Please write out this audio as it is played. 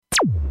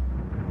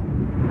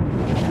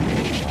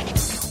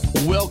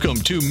Welcome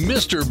to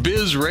Mr.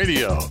 Biz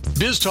Radio,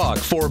 biz talk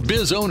for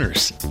biz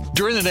owners.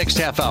 During the next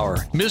half hour,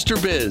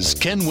 Mr. Biz,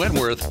 Ken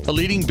Wentworth, a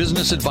leading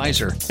business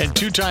advisor and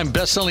two-time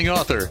best-selling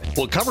author,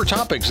 will cover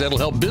topics that'll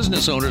help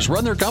business owners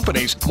run their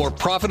companies more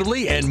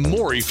profitably and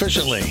more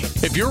efficiently.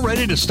 If you're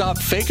ready to stop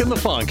faking the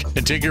funk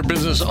and take your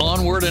business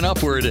onward and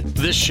upward,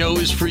 this show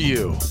is for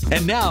you.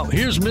 And now,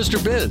 here's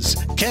Mr. Biz,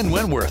 Ken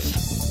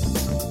Wentworth.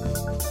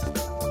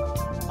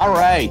 All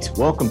right,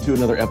 welcome to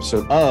another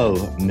episode of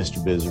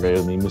Mr. Biz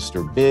Radio. Me,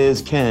 Mr.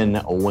 Biz,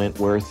 Ken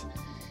Wentworth.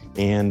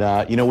 And,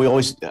 we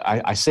always,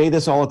 I say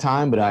this all the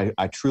time, but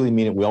I truly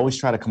mean it. We always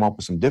try to come up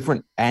with some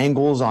different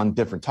angles on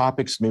different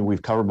topics. Maybe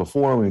we've covered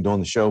before. We've been doing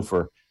the show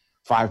for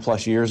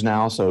 5+ years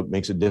now, so it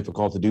makes it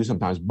difficult to do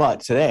sometimes.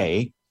 But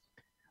today,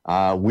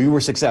 we were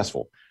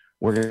successful.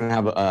 We're going to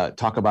have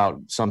talk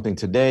about something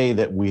today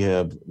that we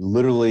have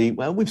literally,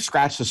 we've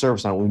scratched the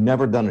surface on it. We've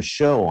never done a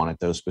show on it,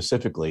 though,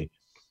 specifically.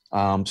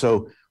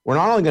 So we're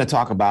not only going to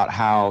talk about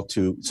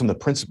some of the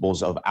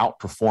principles of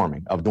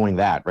outperforming, of doing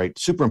that, right?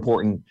 Super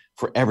important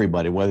for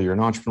everybody, whether you're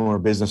an entrepreneur or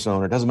business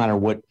owner. It doesn't matter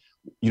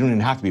you don't even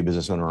have to be a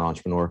business owner or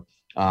entrepreneur.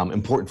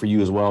 Important for you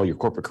as well, your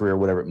corporate career,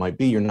 whatever it might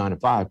be, your 9 to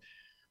 5.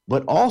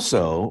 But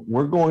also,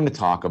 we're going to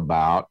talk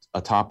about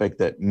a topic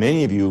that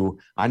many of you,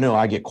 I know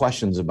I get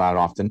questions about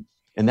often,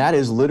 and that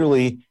is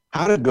literally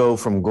how to go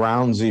from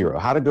ground zero,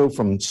 how to go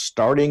from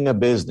starting a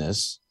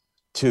business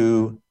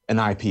to an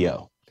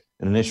IPO.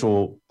 An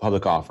initial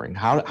public offering.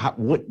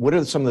 What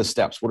are some of the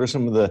steps? What are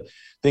some of the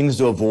things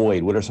to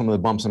avoid? What are some of the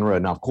bumps in the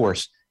road? Now, of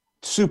course,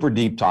 super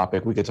deep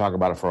topic. We could talk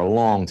about it for a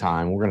long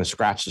time. We're going to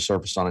scratch the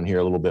surface on it here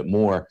a little bit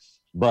more.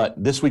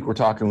 But this week we're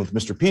talking with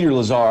Mr. Peter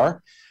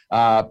Lazar.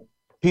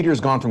 Peter's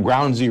gone from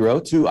ground zero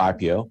to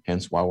IPO,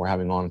 hence why we're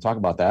having on to talk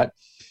about that.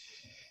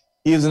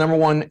 He is the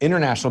 #1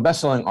 international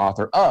best-selling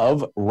author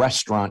of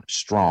Restaurant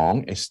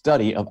Strong, a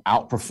study of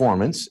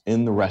outperformance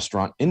in the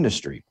restaurant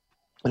industry,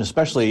 and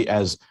especially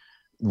as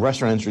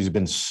restaurant industry has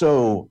been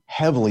so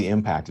heavily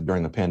impacted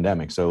during the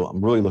pandemic. So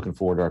I'm really looking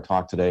forward to our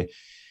talk today.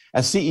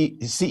 As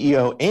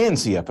CEO and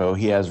CFO,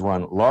 he has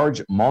run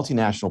large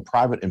multinational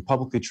private and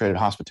publicly traded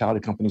hospitality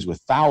companies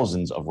with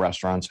thousands of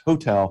restaurants,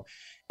 hotel,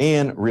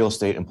 and real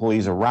estate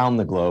employees around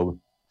the globe.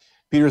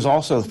 Peter is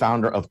also the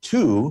founder of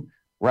 2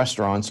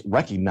 restaurants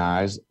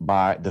recognized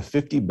by the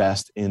 50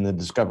 Best in the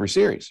Discovery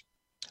Series.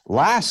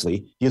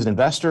 Lastly, he is an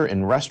investor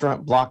in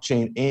restaurant,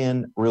 blockchain,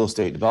 and real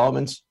estate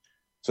developments.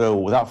 So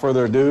without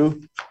further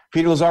ado,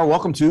 Peter Lazar,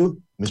 welcome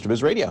to Mr.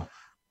 Biz Radio.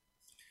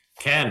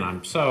 Ken,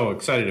 I'm so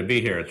excited to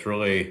be here. It's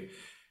really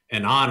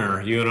an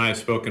honor. You and I have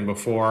spoken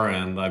before,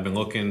 and I've been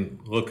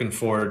looking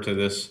forward to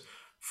this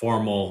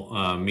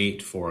formal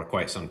meet for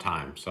quite some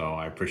time. So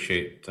I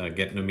appreciate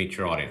getting to meet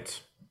your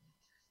audience.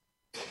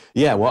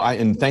 Yeah, well,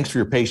 and thanks for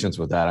your patience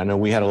with that. I know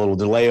we had a little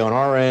delay on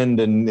our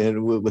end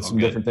and with some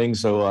different things.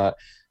 So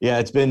yeah,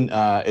 it's been,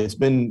 I've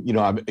been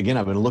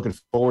looking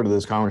forward to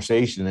this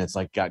conversation, and it's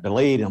like got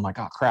delayed. And I'm like,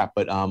 oh crap!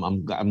 But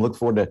I'm looking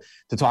forward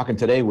to talking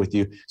today with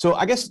you. So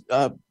I guess,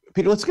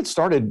 Peter, let's get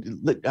started.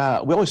 We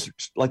always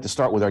like to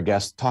start with our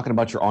guests talking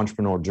about your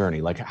entrepreneurial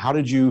journey. Like, how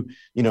did you,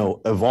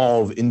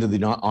 evolve into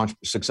the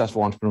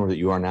successful entrepreneur that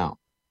you are now?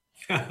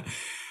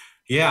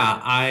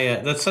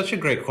 Yeah, that's such a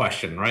great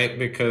question, right?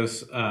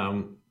 Because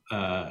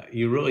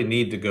you really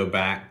need to go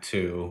back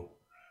to,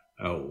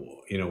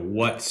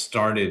 what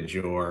started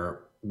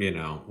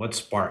what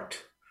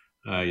sparked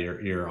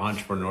your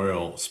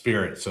entrepreneurial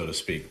spirit, so to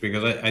speak.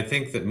 Because I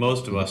think that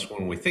most of us,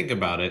 when we think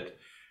about it,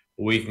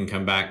 we can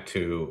come back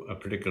to a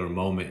particular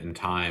moment in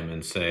time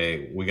and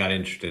say, we got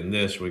interested in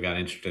this, we got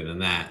interested in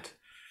that.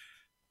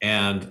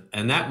 And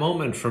that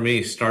moment for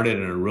me started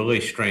in a really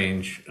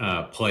strange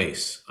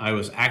place. I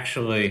was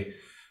actually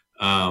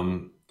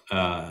 10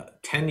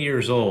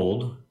 years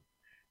old,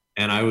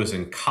 and I was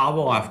in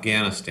Kabul,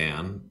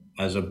 Afghanistan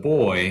as a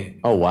boy.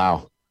 Oh,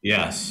 wow.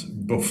 Yes,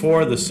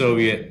 before the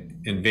Soviet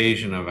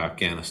invasion of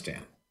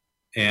Afghanistan.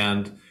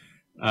 And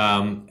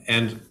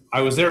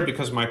I was there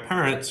because my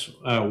parents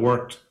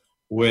worked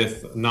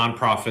with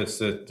nonprofits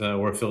that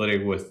were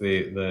affiliated with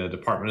the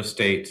Department of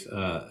State,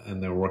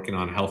 and they were working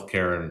on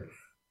healthcare and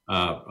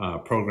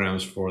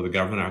programs for the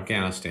government of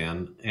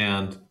Afghanistan.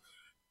 And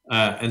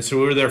so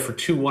we were there for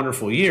 2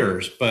 wonderful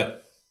years.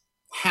 But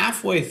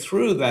halfway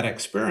through that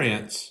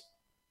experience,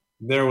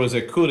 there was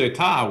a coup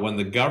d'etat when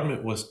the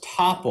government was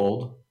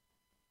toppled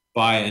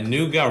by a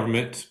new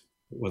government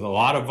with a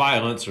lot of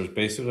violence. There was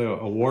basically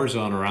a war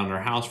zone around our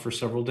house for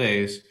several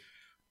days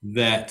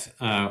that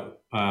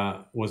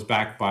was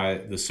backed by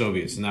the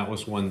Soviets. And that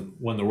was when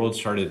the world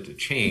started to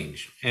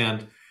change.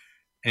 And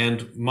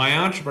my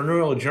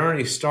entrepreneurial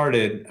journey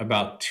started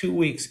about 2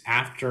 weeks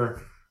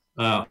after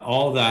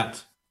all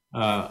that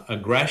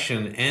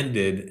aggression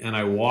ended. And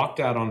I walked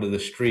out onto the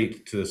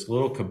street to this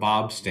little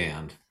kebab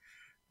stand.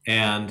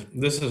 And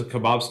this is a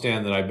kebab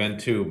stand that I've been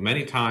to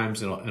many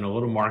times in a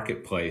little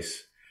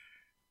marketplace.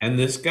 And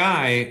this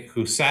guy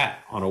who sat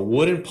on a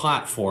wooden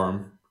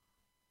platform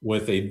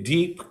with a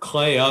deep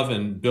clay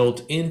oven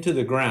built into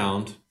the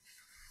ground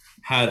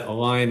had a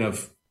line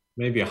of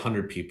maybe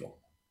 100 people.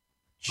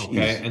 Okay.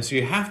 Jeez. And so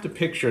you have to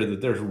picture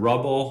that there's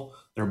rubble,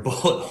 there are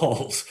bullet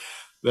holes,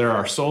 there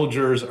are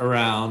soldiers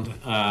around.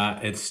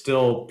 It's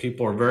still,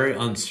 people are very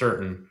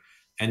uncertain.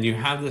 And you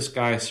have this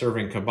guy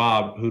serving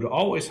kebab who'd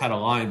always had a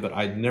line, but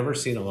I'd never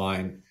seen a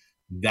line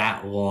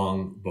that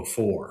long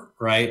before,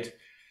 right?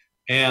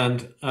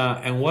 And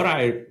what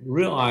I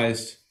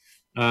realized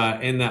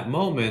in that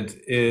moment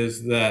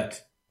is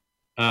that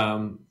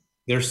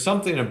there's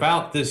something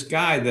about this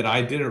guy that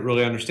I didn't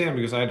really understand,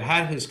 because I'd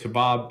had his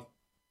kebab,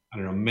 I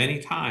don't know, many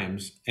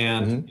times,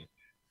 and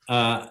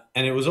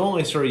it was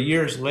only sort of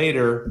years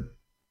later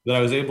that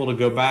I was able to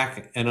go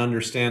back and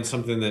understand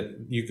something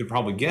that you could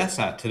probably guess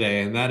at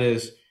today, and that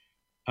is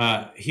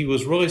he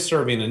was really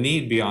serving a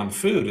need beyond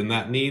food, and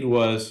that need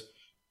was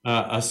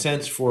a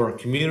sense for a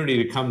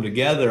community to come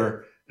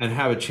together and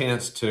have a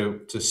chance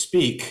to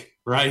speak,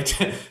 right,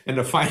 and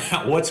to find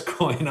out what's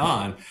going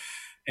on,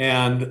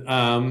 and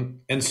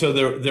so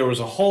there was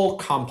a whole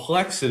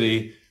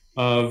complexity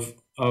of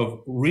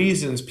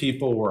reasons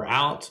people were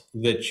out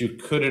that you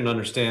couldn't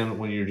understand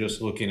when you're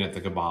just looking at the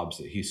kebabs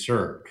that he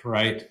served,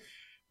 right?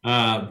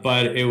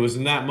 But it was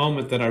in that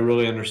moment that I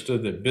really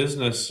understood that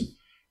business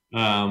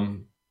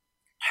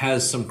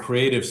has some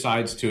creative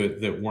sides to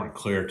it that weren't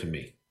clear to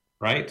me,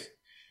 right?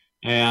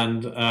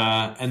 And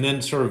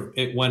then sort of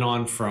it went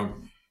on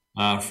from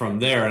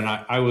there. And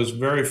I was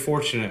very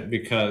fortunate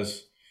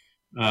because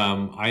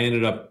I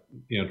ended up,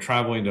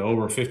 traveling to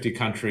over 50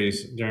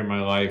 countries during my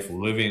life,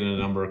 living in a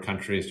number of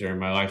countries during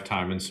my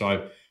lifetime. And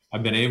so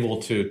I've been able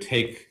to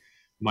take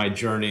my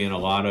journey in a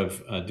lot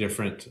of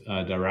different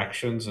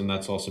directions. And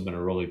that's also been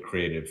a really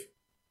creative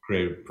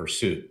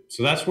pursuit.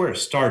 So that's where it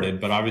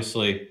started, but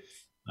obviously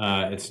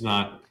it's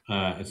not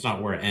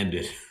where it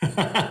ended.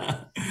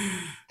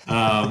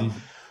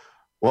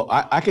 Well,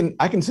 I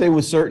can say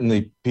with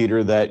certainty,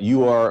 Peter, that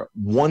you are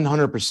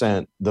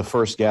 100% the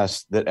first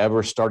guest that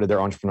ever started their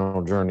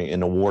entrepreneurial journey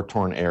in a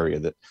war-torn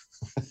area.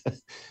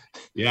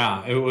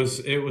 Yeah, it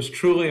was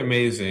truly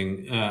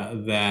amazing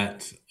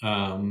that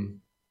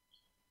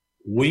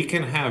we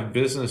can have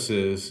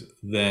businesses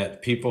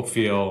that people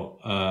feel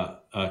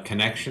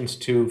connections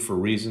to for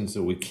reasons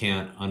that we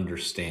can't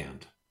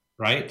understand,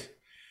 right?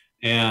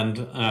 And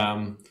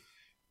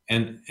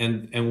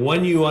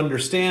when you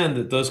understand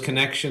that those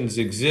connections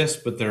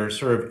exist, but they're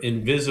sort of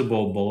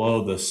invisible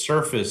below the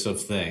surface of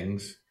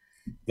things,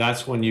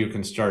 that's when you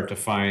can start to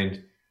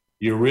find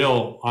your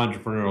real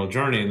entrepreneurial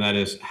journey. And that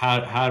is, how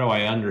do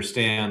I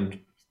understand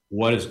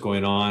what is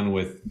going on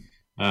with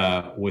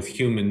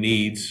human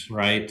needs,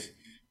 right?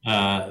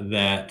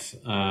 That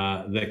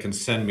can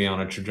send me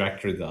on a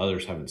trajectory that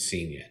others haven't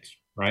seen yet,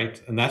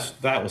 right? And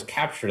that was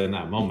captured in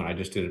that moment. I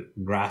just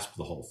didn't grasp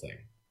the whole thing.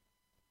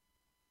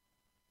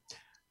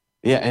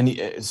 Yeah.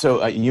 And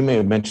so you may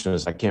have mentioned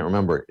this, I can't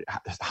remember.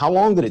 How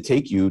long did it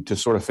take you to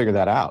sort of figure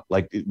that out?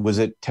 Like, was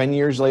it 10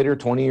 years later,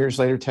 20 years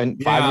later, 5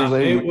 years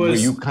later, where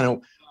you kind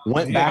of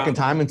went back in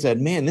time and said,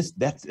 man,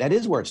 that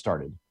is where it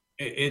started?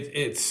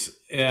 It's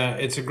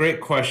a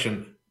great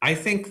question. I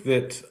think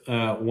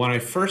that when I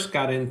first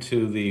got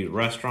into the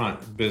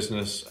restaurant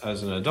business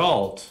as an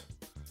adult,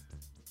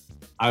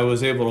 I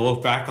was able to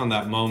look back on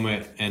that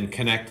moment and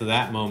connect to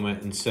that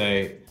moment and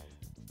say,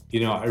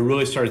 I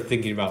really started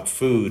thinking about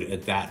food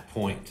at that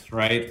point,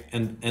 right?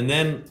 And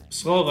then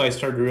slowly I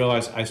started to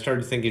realize I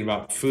started thinking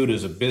about food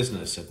as a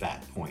business at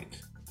that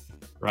point,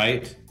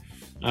 right?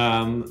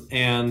 And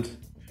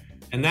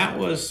that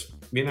was,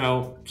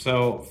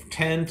 so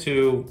 10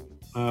 to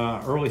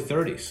early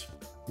 30s,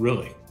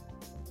 really.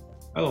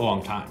 That's a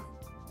long time.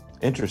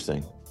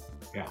 Interesting.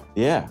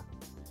 Yeah.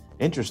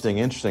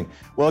 Interesting.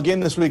 Well, again,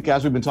 this week,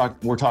 guys,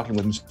 we're talking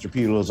with Mr.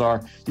 Peter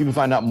Lazar. You can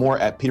find out more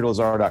at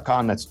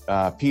peterlazar.com. That's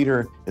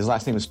Peter. His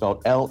last name is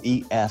spelled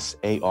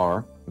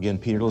Lesar. Again,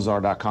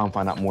 peterlazar.com.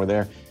 Find out more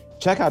there.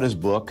 Check out his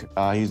book.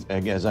 He's,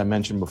 as I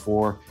mentioned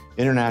before,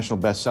 international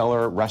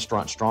bestseller.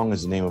 Restaurant Strong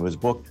is the name of his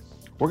book.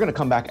 We're going to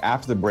come back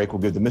after the break.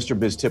 We'll give the Mr.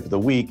 Biz tip of the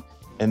week,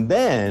 and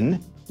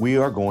then we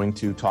are going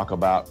to talk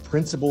about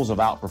principles of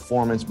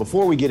outperformance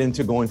before we get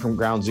into going from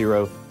ground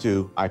zero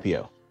to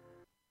IPO.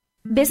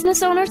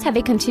 Business owners have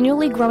a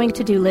continually growing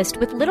to-do list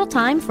with little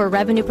time for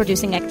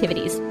revenue-producing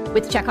activities.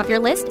 With Check Off Your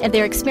List and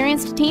their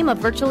experienced team of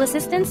virtual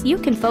assistants, you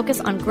can focus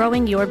on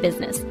growing your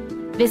business.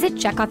 Visit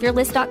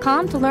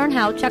checkoffyourlist.com to learn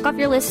how Check Off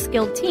Your List's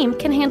skilled team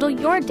can handle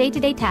your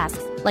day-to-day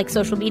tasks like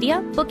social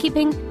media,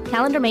 bookkeeping,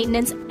 calendar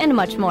maintenance, and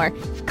much more.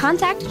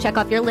 Contact Check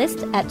Off Your List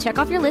at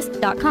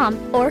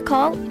checkoffyourlist.com or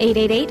call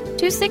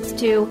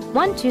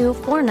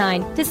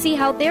 888-262-1249 to see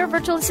how their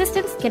virtual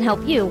assistants can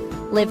help you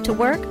live to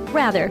work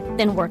rather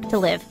than work to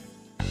live.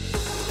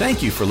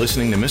 Thank you for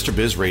listening to Mr.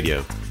 Biz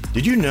Radio.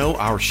 Did you know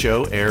our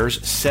show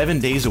airs 7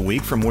 days a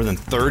week for more than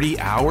 30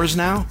 hours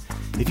now?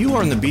 If you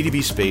are in the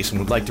B2B space and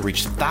would like to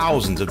reach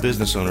thousands of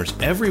business owners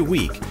every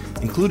week,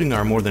 including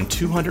our more than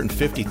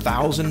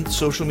 250,000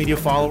 social media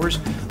followers,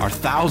 our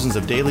thousands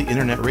of daily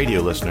internet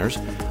radio listeners,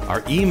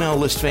 our email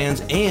list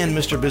fans, and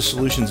Mr. Biz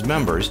Solutions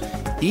members,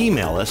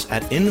 email us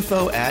at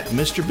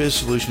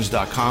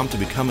info@MrBizSolutions.com to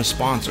become a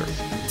sponsor.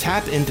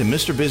 Tap into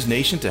Mr. Biz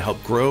Nation to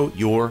help grow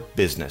your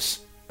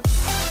business.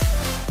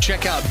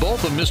 Check out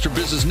both of Mr.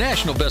 Biz's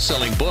national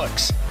best-selling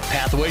books,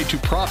 Pathway to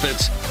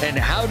Profits and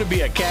How to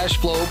Be a Cash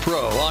Flow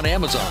Pro on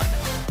Amazon.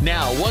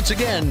 Now, once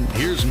again,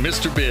 here's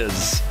Mr.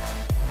 Biz.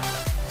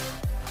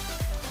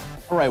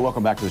 All right,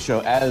 welcome back to the show.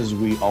 As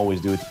we always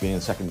do at the beginning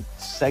of the second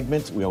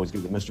segment, we always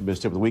give the Mr.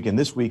 Biz tip of the week. And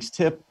this week's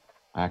tip,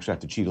 I actually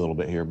have to cheat a little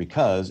bit here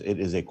because it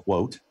is a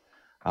quote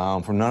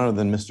from none other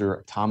than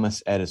Mr.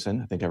 Thomas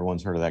Edison. I think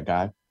everyone's heard of that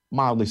guy.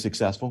 Mildly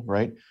successful,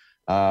 right?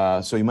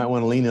 So you might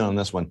want to lean in on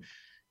this one.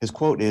 His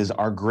quote is,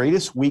 "Our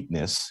greatest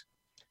weakness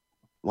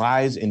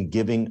lies in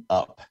giving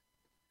up.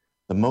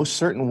 The most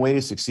certain way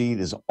to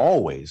succeed is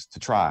always to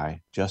try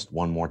just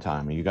one more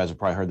time." And you guys have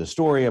probably heard the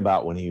story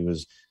about when he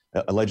was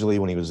allegedly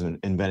when he was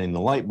inventing the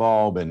light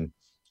bulb, and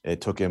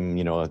it took him,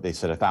 they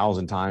said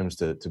 1,000 times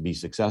to be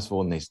successful.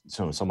 And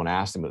someone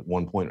asked him at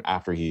one point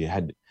after he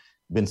had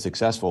been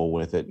successful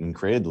with it and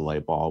created the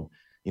light bulb,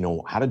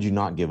 how did you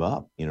not give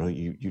up?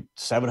 You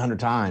 700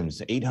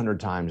 times, 800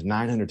 times,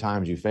 900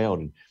 times you failed.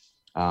 And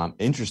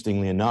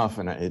interestingly enough,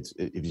 and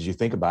if you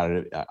think about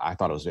it, I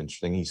thought it was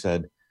interesting. He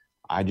said,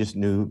 "I just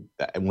knew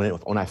that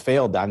when I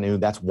failed, I knew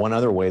that's one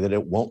other way that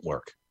it won't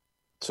work.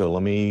 So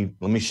let me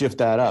shift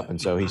that up." And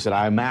so he said,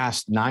 "I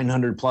amassed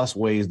 900 plus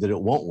ways that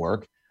it won't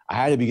work. I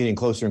had to be getting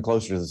closer and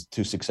closer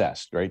to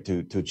success, right?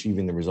 To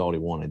achieving the result he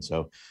wanted."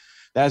 So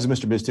that is a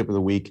Mr. Biz tip of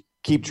the week.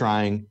 Keep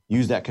trying,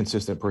 use that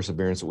consistent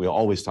perseverance that we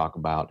always talk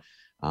about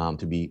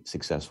to be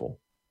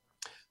successful.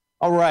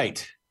 All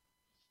right,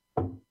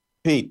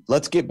 Pete,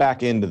 let's get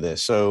back into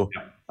this. So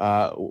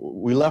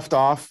we left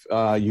off,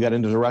 you got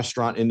into the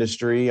restaurant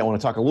industry. I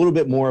want to talk a little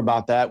bit more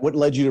about that. What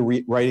led you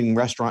to writing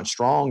Restaurant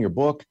Strong, your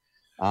book?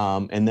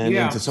 And then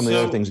into some of the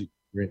other things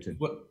you're into.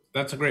 Well,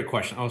 that's a great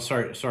question. Oh,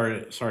 sorry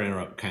to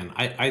interrupt, Ken.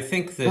 I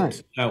think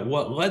that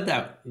what led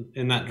that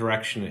in that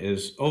direction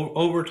is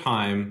over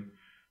time,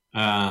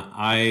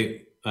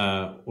 I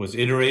was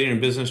iterating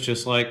in business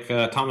just like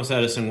Thomas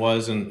Edison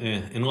was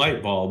in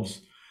light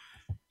bulbs.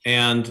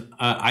 And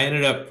I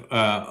ended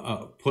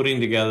up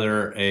putting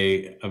together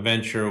a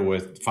venture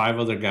with 5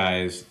 other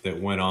guys that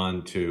went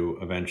on to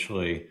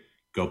eventually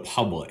go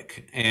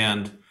public.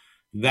 And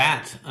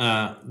that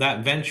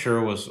venture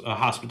was a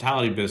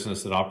hospitality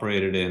business that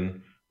operated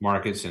in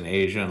markets in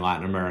Asia and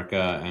Latin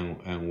America,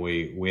 and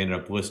we ended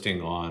up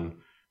listing on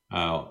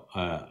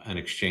an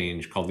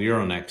exchange called the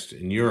Euronext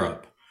in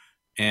Europe.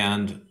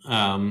 And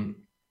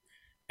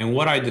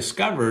what I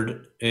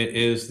discovered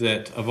is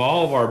that of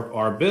all of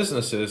our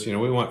businesses,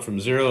 we went from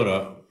 0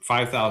 to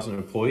 5,000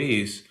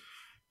 employees.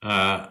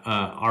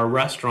 Our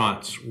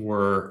restaurants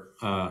were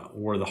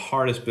the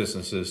hardest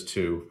businesses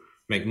to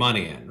make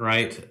money in,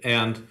 right?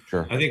 And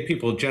sure. I think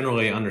people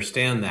generally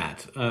understand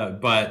that.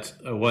 But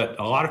what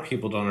a lot of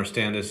people don't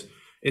understand is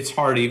it's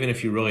hard even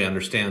if you really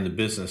understand the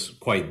business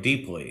quite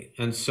deeply.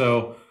 And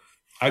so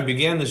I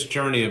began this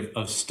journey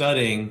of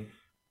studying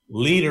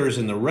leaders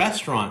in the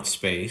restaurant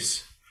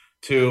space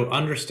to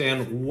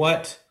understand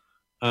what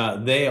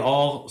they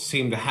all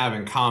seem to have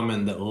in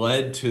common that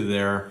led to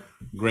their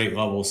great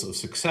levels of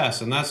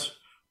success. And that's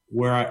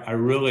where I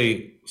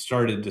really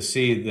started to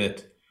see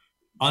that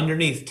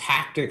underneath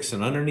tactics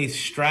and underneath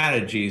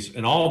strategies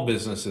in all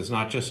businesses,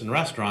 not just in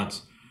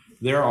restaurants,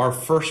 there are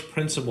first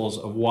principles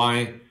of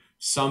why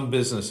some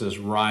businesses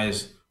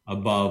rise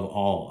above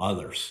all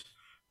others.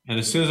 And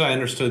as soon as I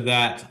understood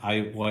that,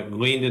 I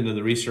leaned into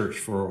the research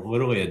for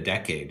literally a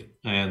decade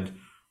and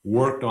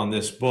worked on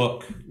this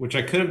book, which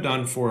I could have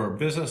done for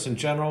business in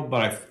general,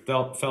 but I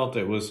felt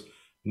it was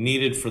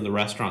needed for the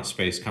restaurant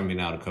space coming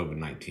out of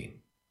COVID-19.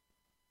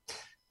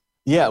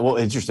 Yeah, well,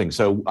 interesting.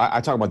 So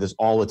I talk about this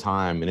all the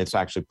time, and it's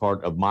actually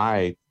part of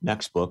my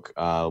next book,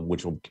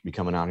 which will be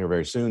coming out here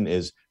very soon,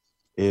 is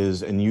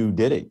and you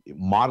did it,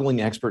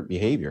 modeling expert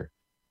behavior.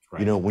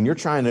 Right. When you're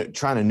trying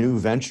a new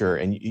venture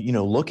and,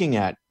 looking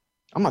at,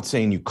 I'm not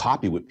saying you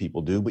copy what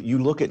people do, but you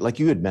look at, like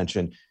you had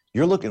mentioned,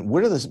 you're looking,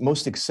 what are the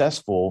most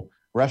successful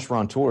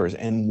restaurateurs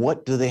and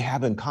what do they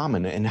have in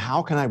common? And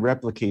how can I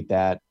replicate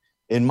that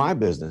in my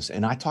business?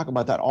 And I talk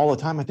about that all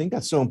the time. I think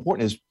that's so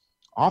important. Is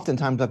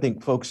oftentimes I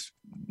think folks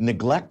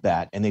neglect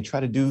that and they try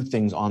to do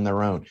things on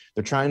their own.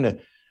 They're trying to,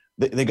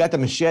 they got the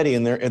machete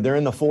and they're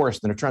in the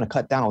forest and they're trying to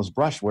cut down all this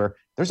brush where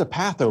there's a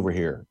path over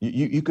here.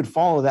 You could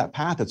follow that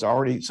path.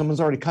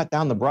 Someone's already cut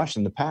down the brush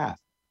in the path.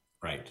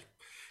 Right.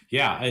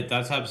 Yeah,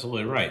 that's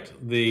absolutely right.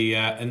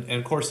 And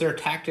of course there are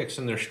tactics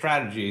and there are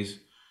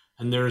strategies,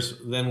 and there's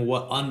then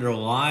what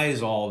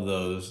underlies all of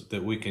those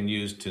that we can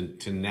use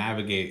to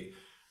navigate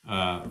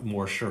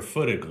more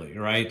sure-footedly,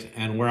 right?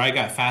 And where I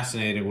got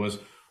fascinated was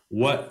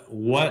what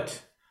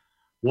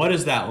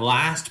is that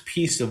last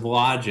piece of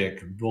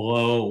logic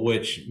below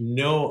which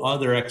no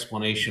other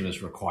explanation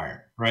is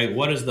required, right?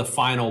 What is the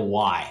final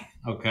why?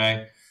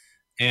 Okay.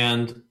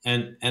 And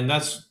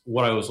that's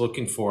what I was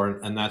looking for.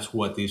 And that's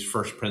what these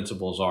first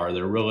principles are.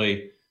 They're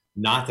really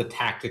not the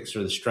tactics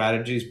or the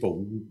strategies, but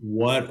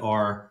what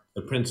are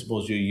the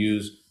principles you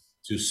use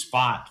to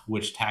spot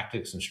which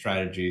tactics and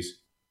strategies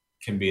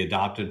can be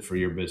adopted for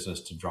your business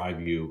to drive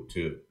you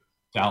to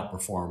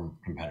outperform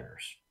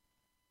competitors.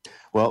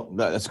 Well,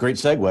 that's a great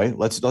segue.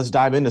 Let's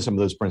dive into some of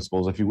those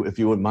principles, if you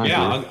wouldn't mind.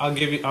 Yeah, I'll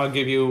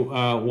give you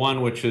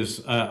one, which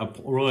is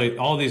really,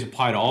 all of these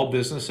apply to all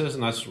businesses,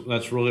 and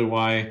that's really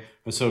why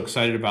I'm so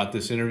excited about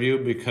this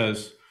interview,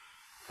 because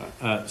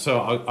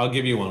so I'll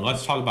give you one.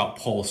 Let's talk about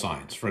pole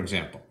signs, for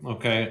example.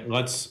 Okay,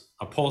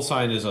 a pole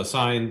sign is a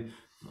sign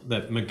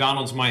that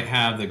McDonald's might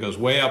have that goes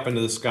way up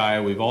into the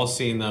sky. We've all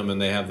seen them, and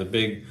they have the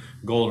big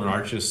golden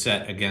arches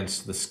set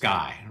against the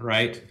sky,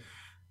 right?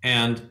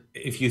 And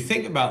if you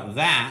think about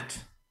that,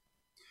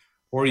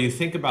 or you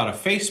think about a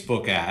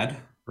Facebook ad,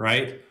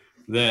 right,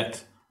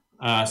 that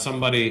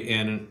somebody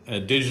in a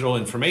digital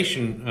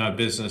information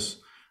business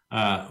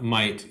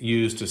might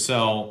use to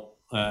sell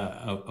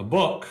a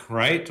book,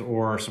 right,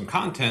 or some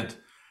content,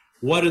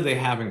 what do they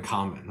have in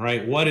common,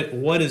 right?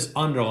 What is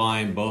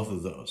underlying both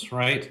of those,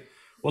 right?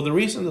 Well, the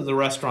reason that the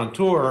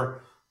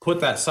restaurateur put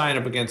that sign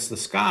up against the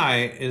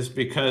sky is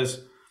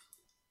because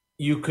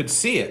you could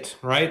see it,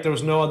 right? There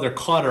was no other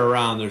clutter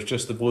around. There's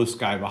just the blue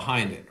sky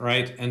behind it,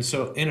 right? And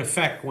so in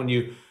effect, when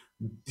you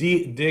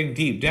dig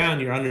deep down,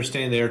 you're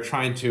understanding they're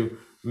trying to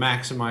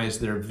maximize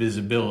their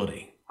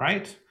visibility,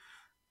 right?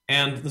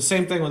 And the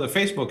same thing with a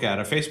Facebook ad.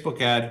 A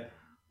Facebook ad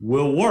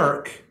will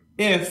work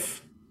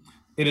if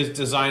it is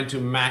designed to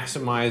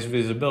maximize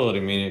visibility,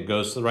 meaning it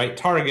goes to the right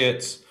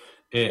targets,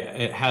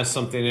 it has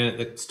something in it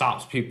that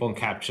stops people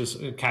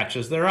and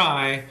catches their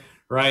eye,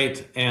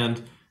 right?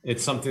 And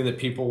it's something that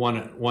people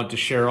want to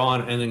share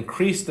on and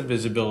increase the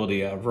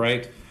visibility of,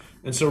 right?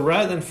 And so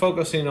rather than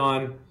focusing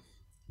on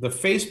the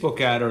Facebook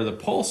ad or the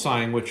pole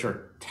sign, which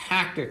are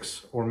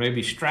tactics or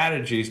maybe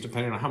strategies,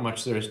 depending on how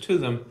much there is to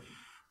them,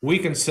 we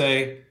can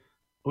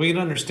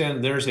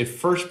understand there's a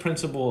first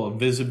principle of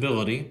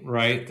visibility,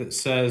 right? That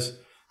says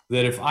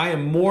that if I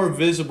am more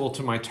visible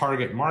to my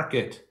target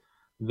market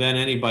than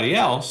anybody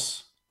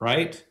else,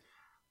 right,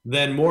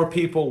 then more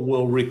people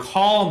will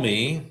recall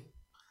me.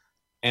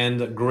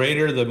 And the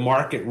greater the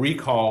market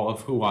recall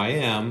of who I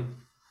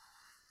am,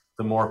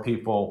 the more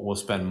people will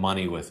spend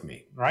money with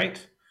me,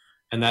 right?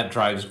 And that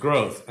drives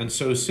growth. And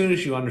so as soon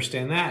as you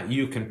understand that,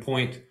 you can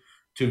point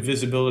to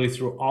visibility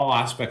through all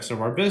aspects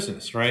of our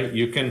business, right?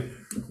 You can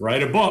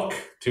write a book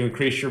to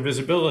increase your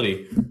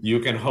visibility. You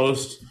can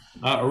host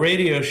a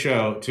radio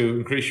show to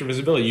increase your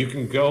visibility. You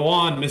can go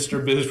on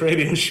Mr. Biz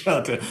Radio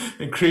Show to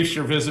increase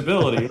your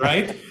visibility,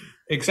 right?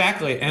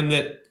 Exactly. And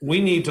that we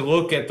need to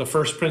look at the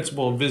first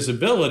principle of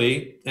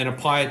visibility and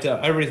apply it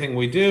to everything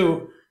we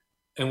do.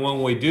 And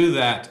when we do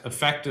that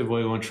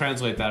effectively, when we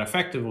translate that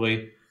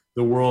effectively,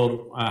 the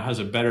world has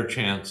a better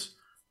chance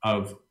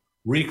of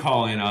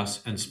recalling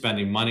us and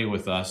spending money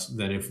with us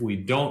than if we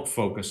don't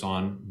focus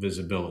on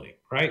visibility,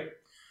 right?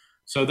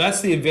 So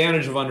that's the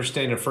advantage of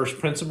understanding the first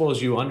principle,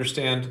 is you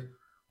understand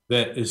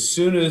that as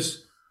soon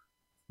as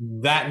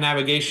that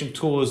navigation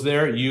tool is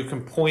there, you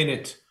can point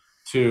it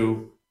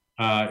to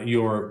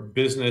your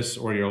business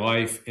or your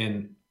life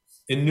in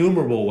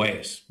innumerable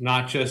ways,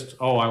 not just,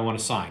 oh, I want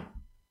a sign.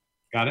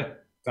 Got it?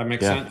 That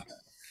makes sense?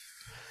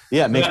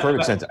 Yeah, it makes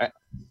perfect sense.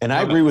 And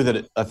I agree with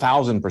it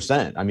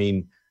 1,000%. I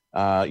mean,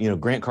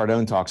 Grant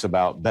Cardone talks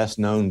about best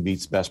known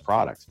beats best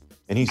product.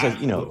 And he says,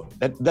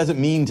 that doesn't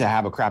mean to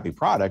have a crappy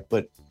product,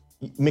 but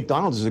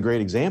McDonald's is a great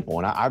example.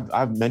 And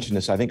I've mentioned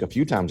this, I think, a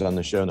few times on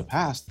the show in the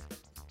past.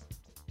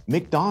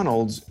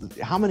 McDonald's,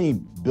 how many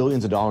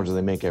billions of dollars do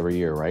they make every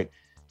year, right?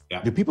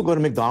 Yeah. Do people go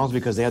to McDonald's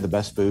because they have the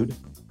best food?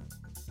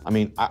 I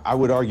mean, I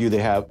would argue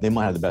they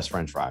might have the best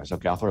French fries.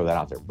 Okay, I'll throw that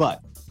out there.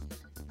 But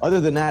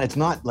other than that, it's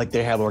not like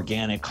they have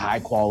organic, high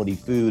quality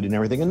food and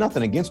everything. And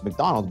nothing against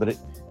McDonald's, but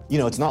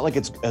it's not like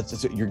it's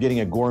you're getting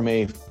a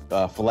gourmet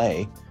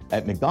filet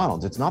at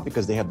McDonald's. It's not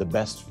because they have the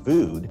best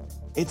food.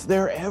 It's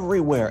there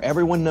everywhere.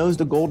 Everyone knows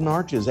the Golden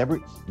Arches.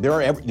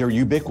 They're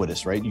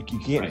ubiquitous, right? You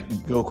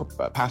can't go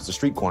past the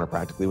street corner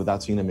practically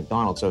without seeing a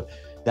McDonald's. So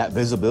that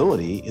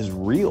visibility is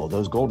real.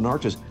 Those Golden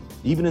Arches,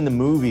 even in the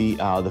movie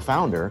The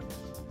Founder,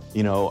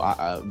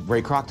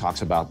 Ray Kroc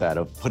talks about that,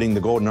 of putting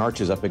the Golden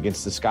Arches up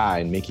against the sky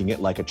and making it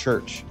like a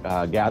church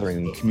gathering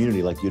and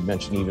community, like you'd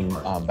mentioned even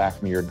back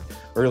from your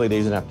early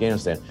days in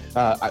Afghanistan.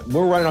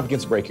 We're running up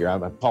against the break here. I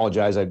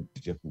apologize. I'm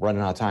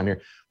running out of time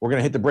here. We're going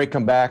to hit the break,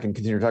 come back, and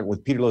continue talking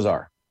with Peter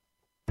Lazar.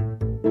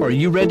 Are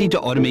you ready to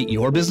automate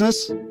your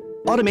business?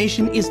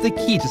 Automation is the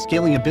key to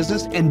scaling a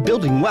business and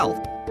building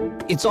wealth.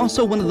 It's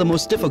also one of the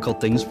most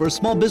difficult things for a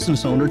small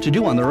business owner to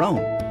do on their own.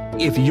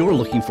 If you're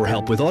looking for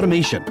help with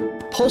automation,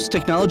 Pulse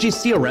Technology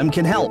CRM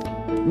can help.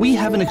 We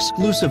have an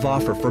exclusive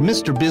offer for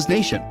Mr. Biz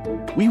Nation.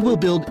 We will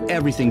build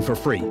everything for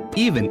free,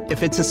 even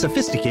if it's a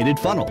sophisticated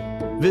funnel.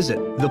 Visit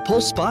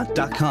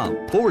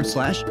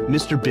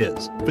thepulsespot.com/Mr.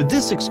 Biz for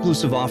this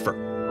exclusive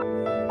offer.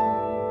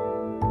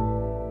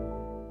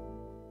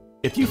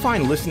 If you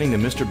find listening to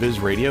Mr.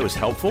 Biz Radio is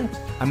helpful,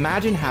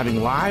 imagine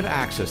having live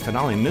access to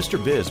not only Mr.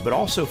 Biz, but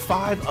also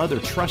 5 other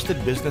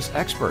trusted business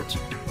experts.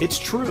 It's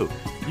true.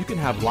 you can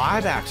have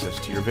live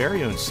access to your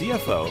very own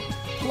CFO,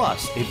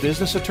 plus a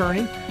business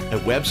attorney, a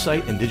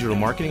website and digital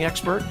marketing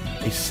expert,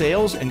 a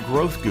sales and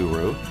growth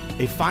guru,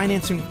 a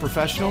financing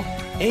professional,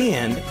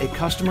 and a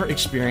customer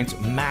experience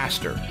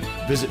master.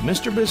 Visit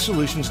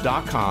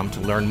MrBizSolutions.com to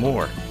learn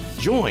more.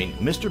 Join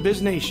Mr.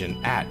 Biz Nation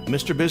at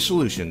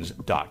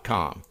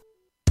MrBizSolutions.com.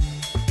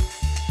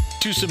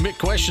 To submit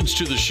questions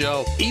to the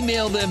show,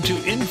 email them to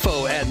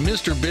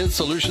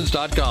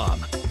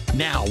info@MrBizSolutions.com.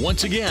 Now,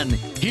 once again,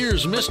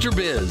 here's Mr.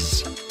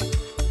 Biz.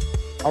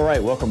 All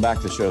right, welcome back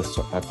to the show.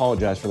 So I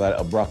apologize for that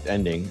abrupt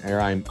ending. Here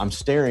I'm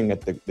staring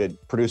at the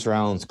producer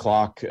Alan's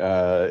clock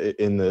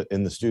in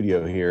the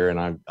studio here,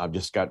 and I've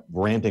just got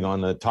ranting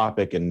on the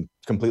topic and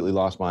completely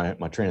lost my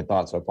train of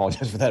thought. So I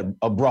apologize for that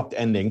abrupt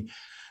ending.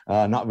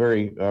 Not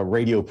very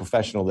radio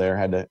professional there.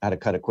 Had to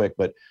cut it quick.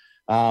 But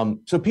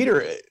so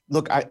Peter,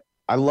 look, I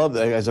love,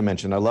 as I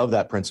mentioned, I love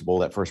that principle,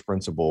 that first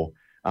principle.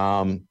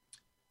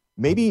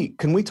 Maybe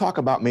can we talk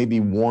about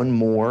maybe one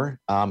more?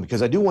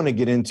 Because I do want to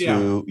get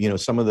into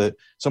some of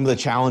the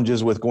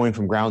challenges with going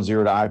from ground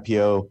zero to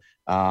IPO,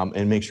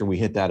 and make sure we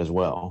hit that as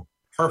well.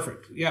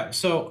 Perfect. Yeah.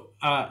 So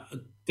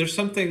there's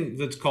something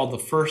that's called the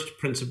first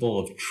principle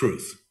of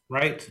truth,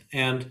 right?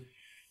 And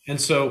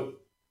so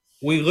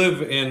we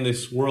live in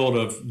this world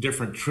of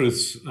different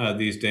truths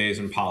these days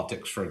in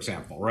politics, for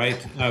example,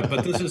 right?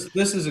 But this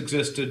has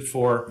existed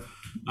for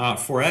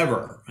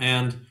forever.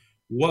 And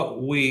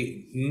what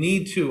we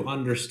need to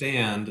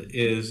understand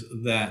is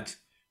that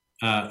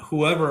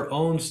whoever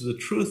owns the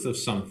truth of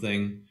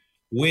something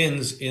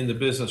wins in the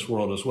business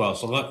world as well.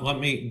 So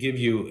let me give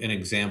you an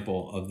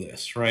example of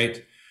this,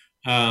 right?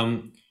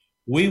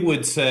 We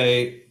would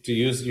say, to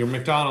use your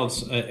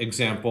McDonald's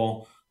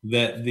example,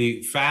 that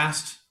the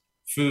fast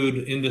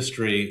food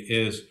industry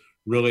is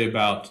really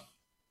about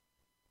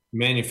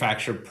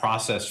manufactured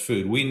processed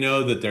food. We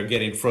know that they're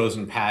getting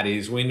frozen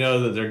patties. We know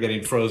that they're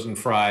getting frozen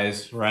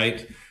fries,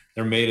 right?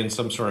 They're made in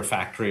some sort of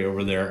factory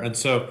over there. And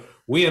so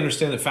we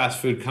understand that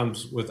fast food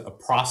comes with a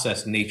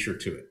processed nature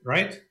to it,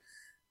 right?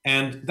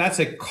 And that's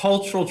a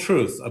cultural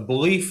truth, a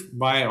belief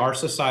by our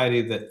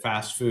society that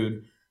fast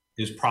food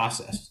is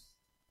processed.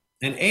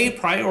 An a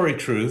priori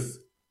truth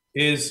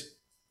is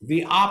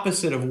the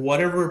opposite of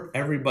whatever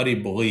everybody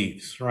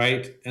believes,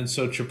 right? And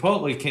so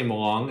Chipotle came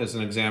along as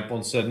an example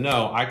and said,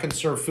 no, I can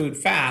serve food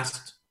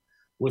fast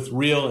with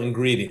real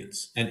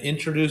ingredients, and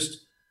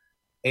introduced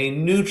a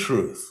new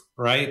truth,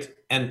 right?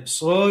 And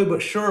slowly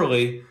but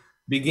surely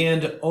began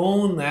to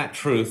own that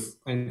truth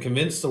and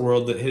convince the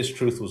world that his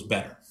truth was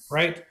better,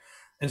 right?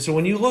 And so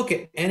when you look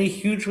at any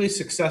hugely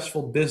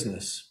successful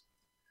business,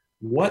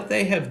 what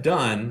they have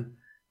done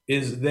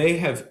is they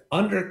have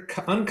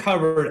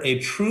uncovered a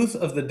truth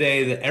of the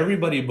day that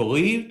everybody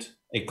believed,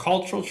 a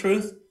cultural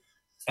truth,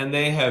 and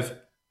they have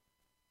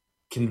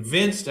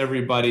convinced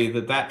everybody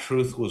that that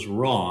truth was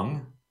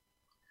wrong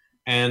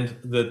and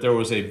that there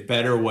was a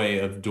better way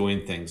of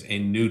doing things, a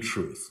new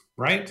truth,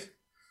 right?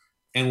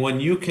 And when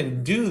you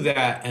can do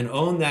that and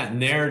own that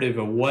narrative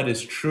of what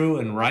is true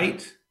and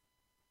right,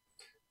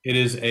 it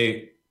is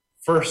a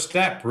first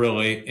step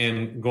really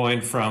in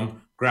going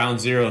from ground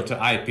zero to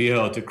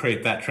IPO to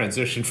create that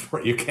transition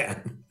for you,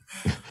 Ken.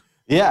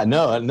 Yeah,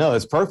 no,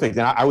 it's perfect.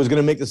 And I was going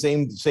to make the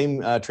same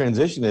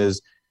transition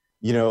as,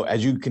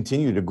 as you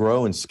continue to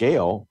grow and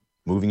scale,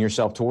 moving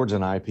yourself towards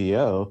an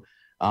IPO,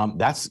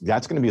 that's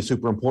going to be a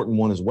super important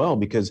one as well,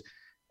 because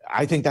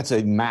I think that's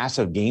a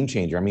massive game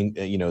changer. I mean,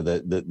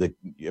 the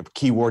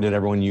key word that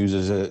everyone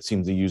uses,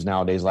 seems to use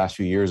nowadays, last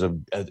few years,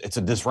 it's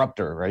a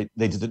disruptor, right?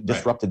 They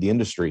disrupted the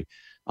industry.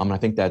 I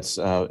think that's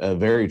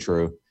very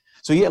true.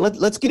 So yeah,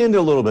 let's get into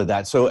a little bit of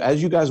that. So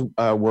as you guys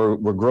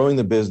were growing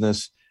the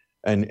business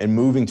and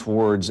moving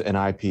towards an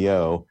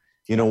IPO,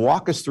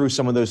 walk us through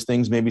some of those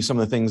things, maybe some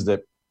of the things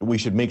that we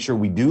should make sure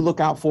we do look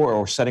out for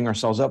or setting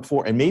ourselves up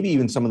for, and maybe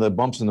even some of the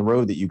bumps in the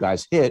road that you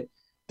guys hit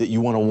that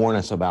you want to warn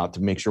us about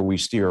to make sure we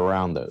steer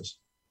around those.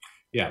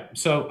 Yeah,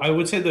 so I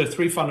would say there are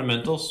three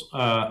fundamentals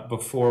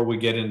before we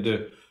get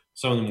into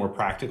some of the more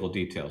practical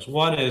details.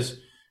 One is,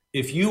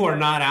 if you are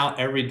not out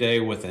every day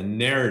with a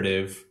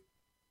narrative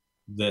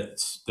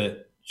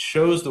that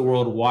shows the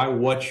world why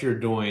what you're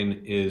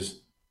doing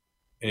is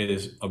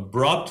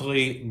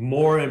abruptly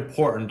more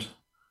important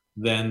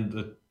than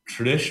the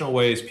traditional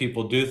ways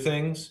people do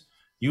things,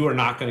 you are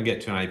not going to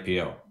get to an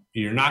IPO.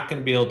 You're not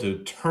going to be able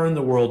to turn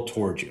the world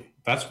towards you.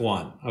 That's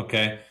one,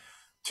 okay?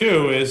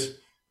 Two is,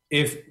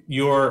 if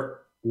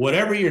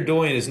whatever you're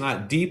doing is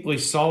not deeply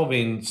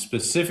solving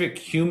specific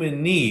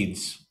human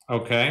needs,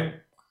 okay,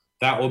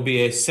 that will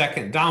be a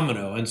second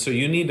domino. And so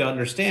you need to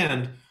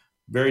understand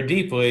very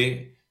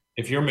deeply,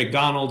 if you're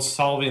McDonald's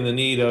solving the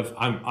need of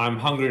I'm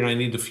hungry and I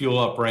need to fuel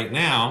up right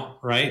now,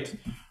 right?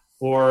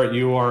 Or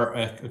you are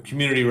a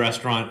community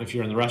restaurant, if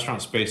you're in the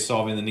restaurant space,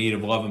 solving the need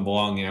of love and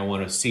belonging, I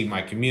want to see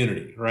my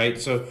community, right?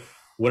 So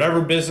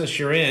whatever business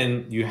you're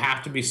in, you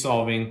have to be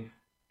solving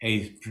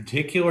a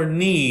particular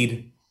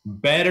need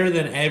better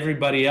than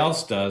everybody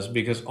else does,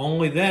 because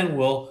only then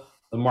will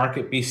the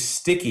market be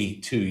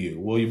sticky to you.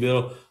 Will you be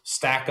able to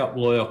stack up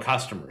loyal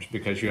customers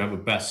because you have a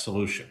best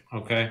solution,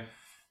 okay?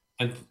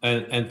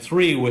 And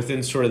three,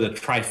 within sort of the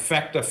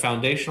trifecta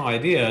foundational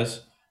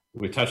ideas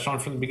we touched on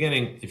from the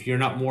beginning, if you're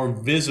not more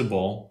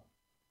visible,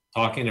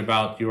 talking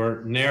about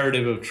your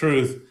narrative of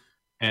truth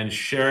and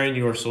sharing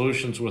your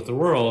solutions with the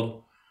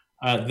world,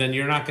 then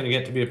you're not going to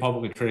get to be a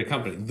publicly traded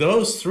company.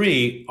 Those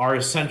three are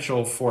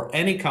essential for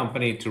any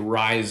company to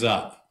rise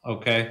up,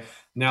 okay?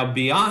 Now,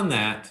 beyond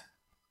that,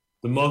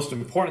 the most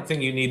important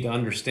thing you need to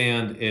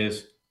understand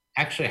is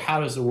actually how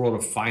does the world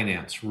of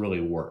finance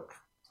really work,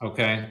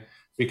 okay?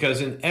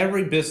 Because in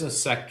every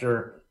business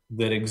sector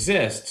that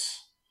exists,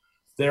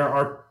 there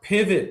are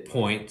pivot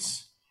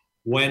points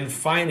when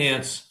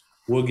finance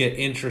will get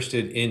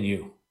interested in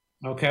you,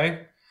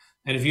 okay?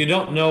 And if you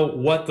don't know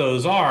what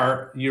those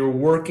are, you're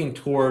working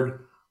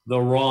toward the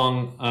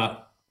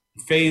wrong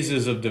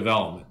phases of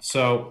development.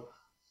 So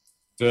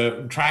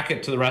to track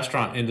it to the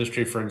restaurant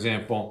industry, for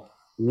example,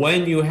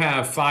 when you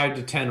have 5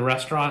 to 10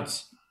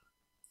 restaurants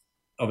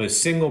of a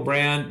single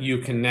brand, you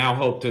can now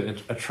hope to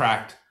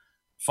attract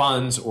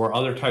funds or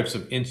other types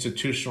of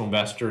institutional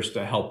investors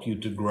to help you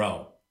to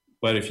grow.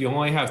 But if you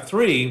only have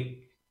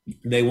 3,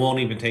 they won't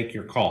even take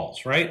your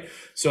calls, right?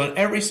 So in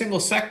every single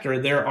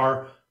sector, there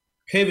are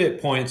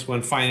pivot points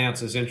when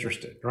finance is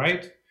interested,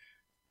 right?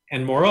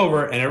 And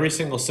moreover, in every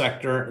single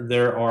sector,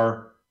 there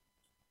are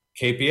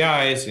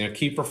KPIs,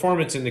 key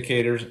performance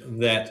indicators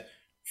that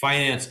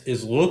finance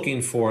is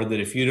looking for that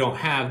if you don't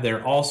have,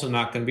 they're also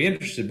not going to be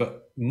interested.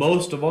 But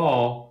most of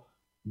all,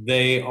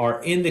 they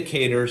are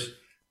indicators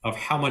of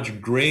how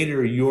much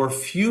greater your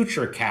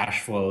future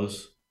cash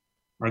flows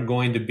are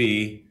going to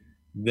be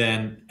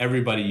than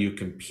everybody you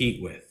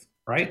compete with,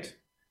 right?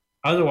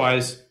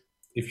 Otherwise,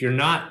 if you're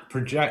not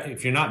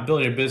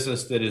building a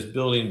business that is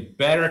building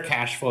better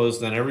cash flows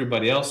than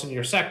everybody else in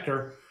your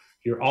sector,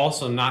 you're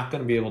also not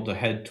going to be able to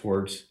head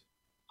towards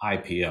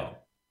IPO.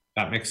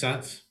 That makes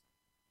sense?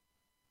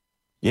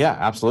 Yeah,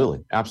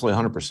 absolutely.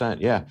 Absolutely. 100%.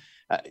 Yeah.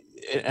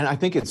 And I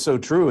think it's so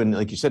true. And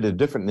like you said, it's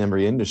different in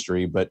every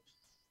industry, but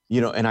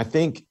and I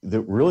think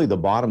that really the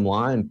bottom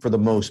line for the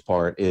most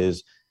part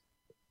is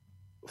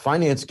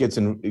finance gets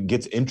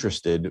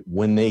interested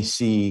when they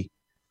see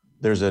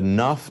there's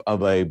enough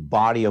of a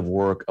body of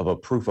work of a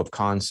proof of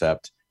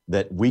concept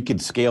that we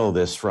could scale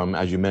this from,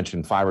 as you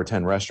mentioned, 5 or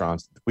 10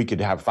 restaurants. We could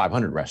have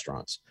 500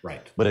 restaurants.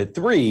 Right. But at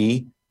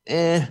 3,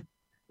 it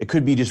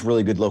could be just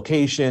really good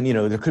location.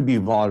 There could be a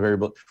lot of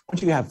variables.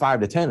 Once you have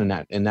 5 to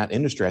 10 in that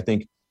industry, I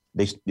think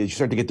they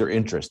start to get their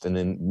interest, and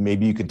then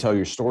maybe you can tell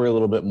your story a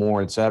little bit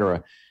more, et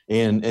cetera.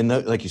 And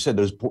like you said,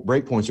 those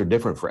break points are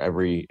different for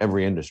every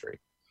industry.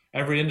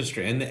 Every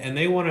industry. And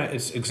they want to,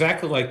 it's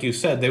exactly like you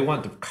said, they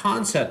want the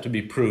concept to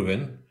be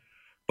proven,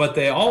 but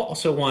they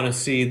also want to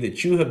see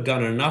that you have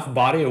done enough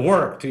body of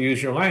work, to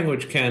use your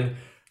language, Ken,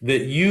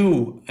 that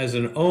you as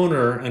an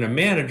owner and a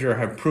manager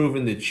have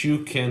proven that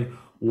you can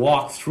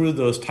walk through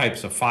those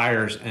types of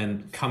fires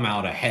and come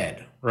out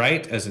ahead,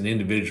 right? As an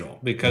individual,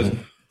 because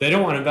they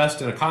don't want to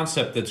invest in a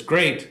concept that's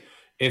great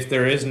if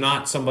there is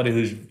not somebody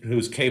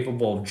who's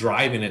capable of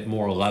driving it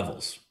more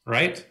levels,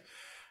 right?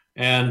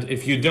 And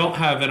if you don't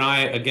have an eye,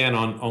 again,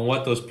 on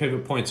what those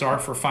pivot points are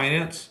for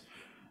finance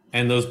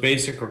and those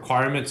basic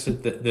requirements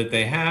that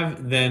they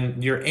have,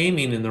 then you're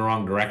aiming in the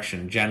wrong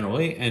direction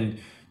generally, and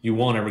you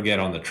won't ever get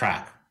on the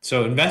track.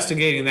 So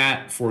investigating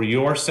that for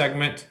your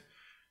segment,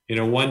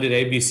 when did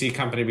ABC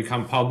Company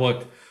become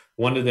public?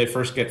 When did they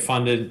first get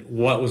funded?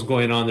 What was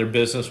going on in their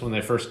business when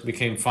they first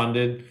became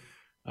funded?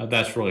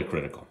 That's really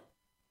critical.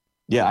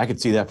 Yeah, I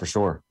could see that for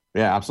sure.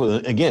 Yeah,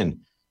 absolutely.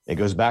 Again, it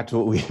goes back to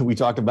what we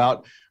talked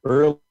about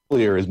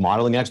earlier, is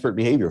modeling expert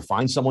behavior.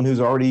 Find someone who's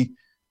already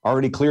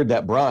cleared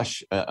that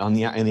brush in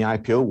the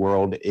IPO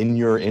world in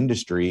your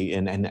industry,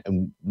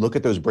 and look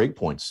at those break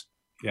points.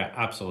 Yeah,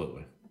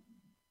 absolutely.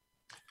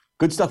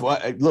 Good stuff.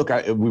 Look,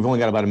 we've only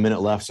got about a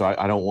minute left, so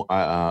I don't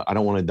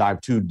want to dive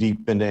too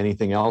deep into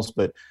anything else.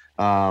 But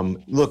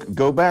look,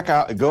 go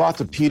out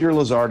to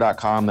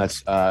peterlazar.com.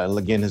 That's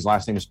again, his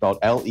last name is spelled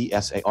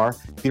Lesar.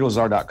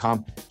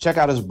 peterlazar.com. Check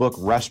out his book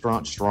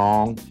Restaurant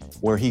Strong,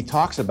 where he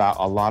talks about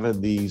a lot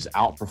of these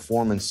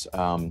outperformance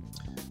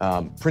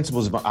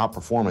principles of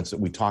outperformance that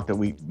we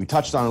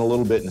touched on a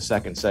little bit in the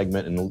second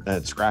segment,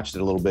 and scratched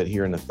it a little bit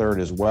here in the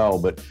third as well.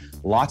 But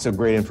lots of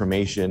great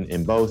information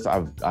in both.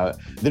 I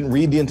didn't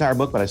read the entire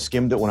book, but I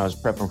skimmed it when I was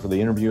prepping for the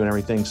interview and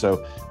everything.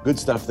 So good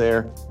stuff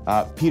there.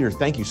 Peter,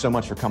 thank you so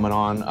much for coming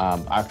on.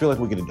 I feel like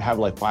we could have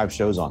like 5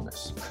 shows on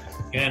this.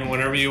 And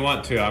whenever you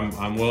want to,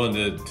 I'm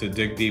willing to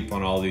dig deep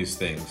on all these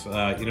things.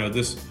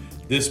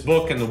 This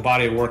book and the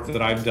body of work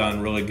that I've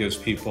done really gives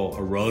people a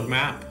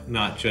roadmap,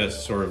 not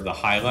just sort of the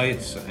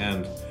highlights.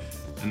 And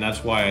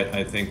that's why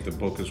I think the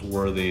book is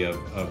worthy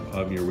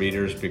of your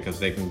readers, because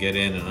they can get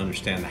in and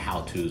understand the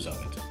how-tos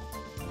of it.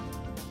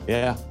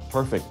 Yeah,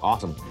 perfect.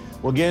 Awesome.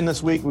 Well, again,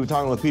 this week we were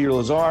talking with Peter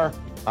Lazar.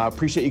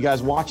 Appreciate you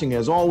guys watching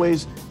as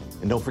always.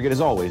 And don't forget,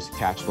 as always,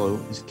 cash flow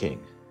is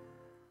king.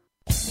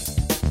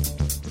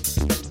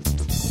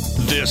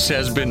 This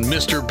has been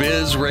Mr.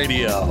 Biz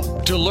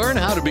Radio. To learn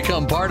how to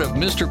become part of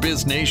Mr.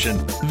 Biz Nation,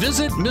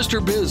 visit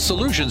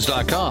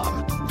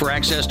MrBizSolutions.com. For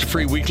access to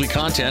free weekly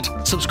content,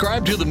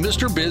 subscribe to the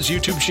Mr. Biz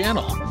YouTube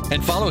channel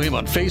and follow him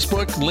on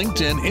Facebook,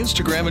 LinkedIn,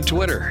 Instagram, and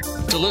Twitter.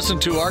 To listen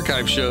to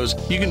archive shows,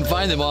 you can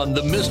find them on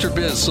the Mr.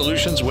 Biz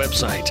Solutions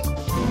website.